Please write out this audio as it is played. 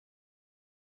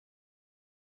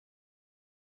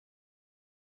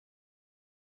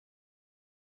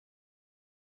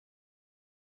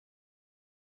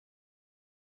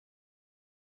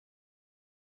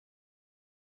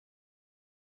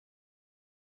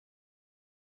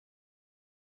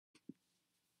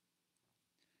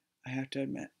I have to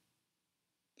admit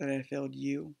that I failed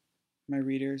you, my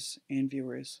readers, and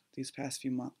viewers these past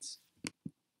few months.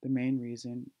 The main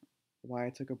reason why I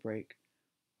took a break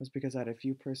was because I had a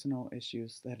few personal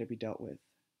issues that had to be dealt with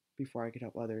before I could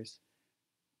help others.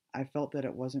 I felt that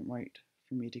it wasn't right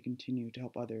for me to continue to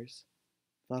help others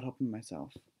without helping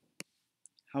myself.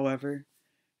 However,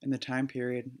 in the time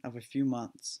period of a few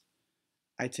months,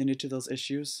 I tended to those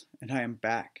issues and I am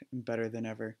back and better than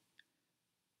ever.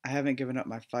 I haven't given up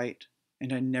my fight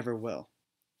and I never will.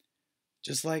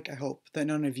 Just like I hope that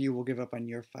none of you will give up on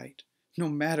your fight, no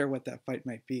matter what that fight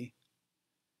might be.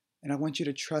 And I want you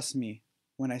to trust me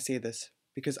when I say this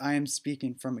because I am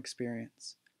speaking from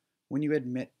experience. When you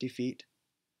admit defeat,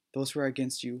 those who are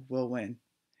against you will win.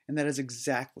 And that is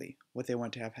exactly what they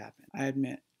want to have happen. I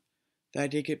admit that I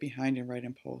did get behind in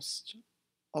writing posts,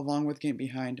 along with getting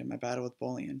behind in my battle with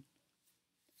bullying.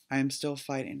 I am still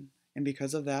fighting, and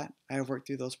because of that, I have worked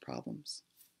through those problems.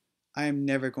 I am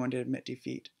never going to admit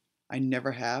defeat. I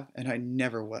never have, and I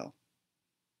never will.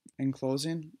 In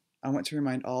closing, I want to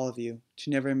remind all of you to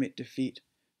never admit defeat,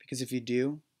 because if you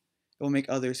do, it will make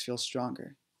others feel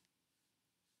stronger.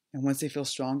 And once they feel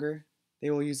stronger, they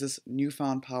will use this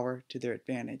newfound power to their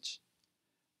advantage.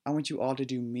 I want you all to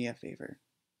do me a favor.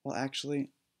 Well,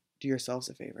 actually, do yourselves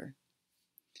a favor.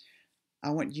 I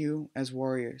want you, as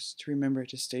warriors, to remember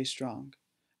to stay strong.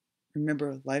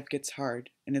 Remember, life gets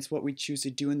hard, and it's what we choose to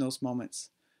do in those moments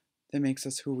that makes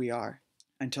us who we are.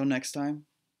 Until next time,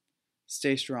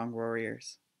 stay strong,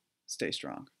 warriors. Stay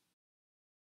strong.